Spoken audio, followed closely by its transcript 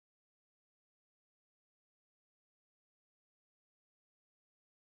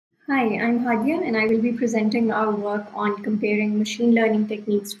Hi, I'm Hadyan, and I will be presenting our work on comparing machine learning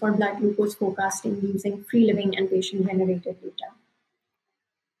techniques for blood glucose forecasting using free living and patient generated data.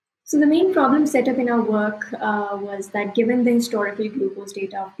 So, the main problem set up in our work was that given the historical glucose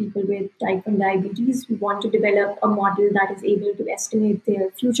data of people with type 1 diabetes, we want to develop a model that is able to estimate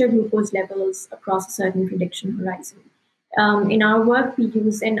their future glucose levels across a certain prediction horizon. In our work, we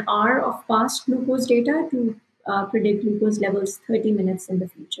use an hour of past glucose data to predict glucose levels 30 minutes in the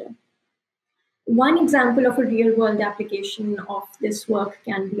future. One example of a real world application of this work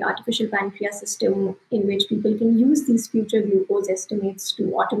can be artificial pancreas system, in which people can use these future glucose estimates to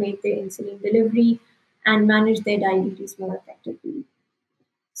automate their insulin delivery and manage their diabetes more effectively.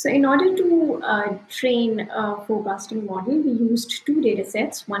 So in order to train a forecasting model, we used two data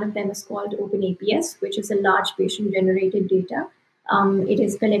sets. One of them is called OpenAPS, which is a large patient-generated data. It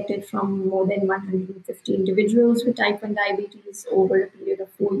is collected from more than 150 individuals with type 1 diabetes over a period of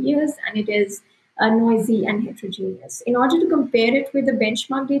 4 years, and it is noisy and heterogeneous. In order to compare it with the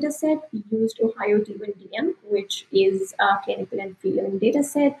benchmark data set, we used Ohio T1DM, which is a clinical and free-living data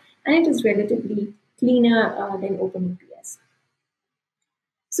set, and it is relatively cleaner than OpenAPS.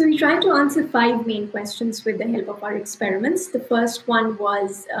 So we tried to answer five main questions with the help of our experiments. The first one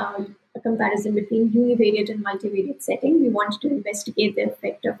was a comparison between univariate and multivariate setting. We wanted to investigate the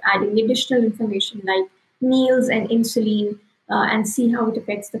effect of adding additional information like meals and insulin and see how it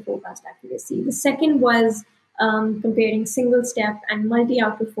affects the forecast accuracy. The second was comparing single step and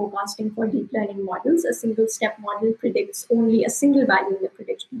multi-output forecasting for deep learning models. A single step model predicts only a single value in the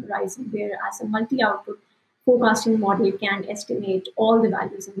prediction horizon, whereas a multi-output forecasting model can estimate all the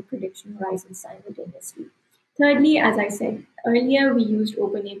values in the prediction horizon simultaneously. Thirdly, as I said earlier, we used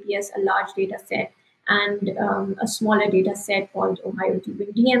OpenAPS, a large data set, and a smaller data set called Ohio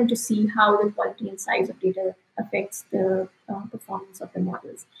TBDM to see how the quality and size of data affects the performance of the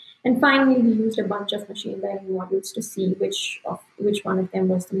models. And finally, we used a bunch of machine learning models to see which one of them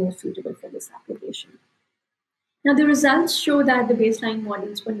was the most suitable for this application. Now, the results show that the baseline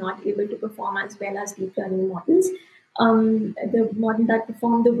models were not able to perform as well as deep learning models. The model that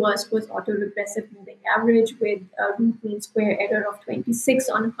performed the worst was autoregressive moving average with a root mean square error of 26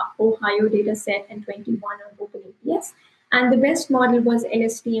 on Ohio dataset and 21 on OpenAPS. And the best model was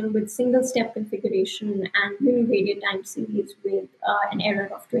LSTM with single step configuration and univariate time series with an error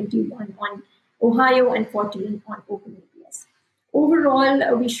of 21 on Ohio and 14 on OpenAPS.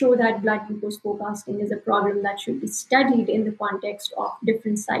 Overall, we show that blood glucose forecasting is a problem that should be studied in the context of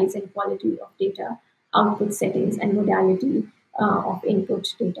different size and quality of data, output settings, and modality of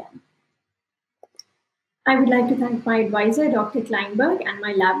input data. I would like to thank my advisor, Dr. Kleinberg, and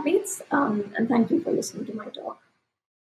my lab mates, and thank you for listening to my talk.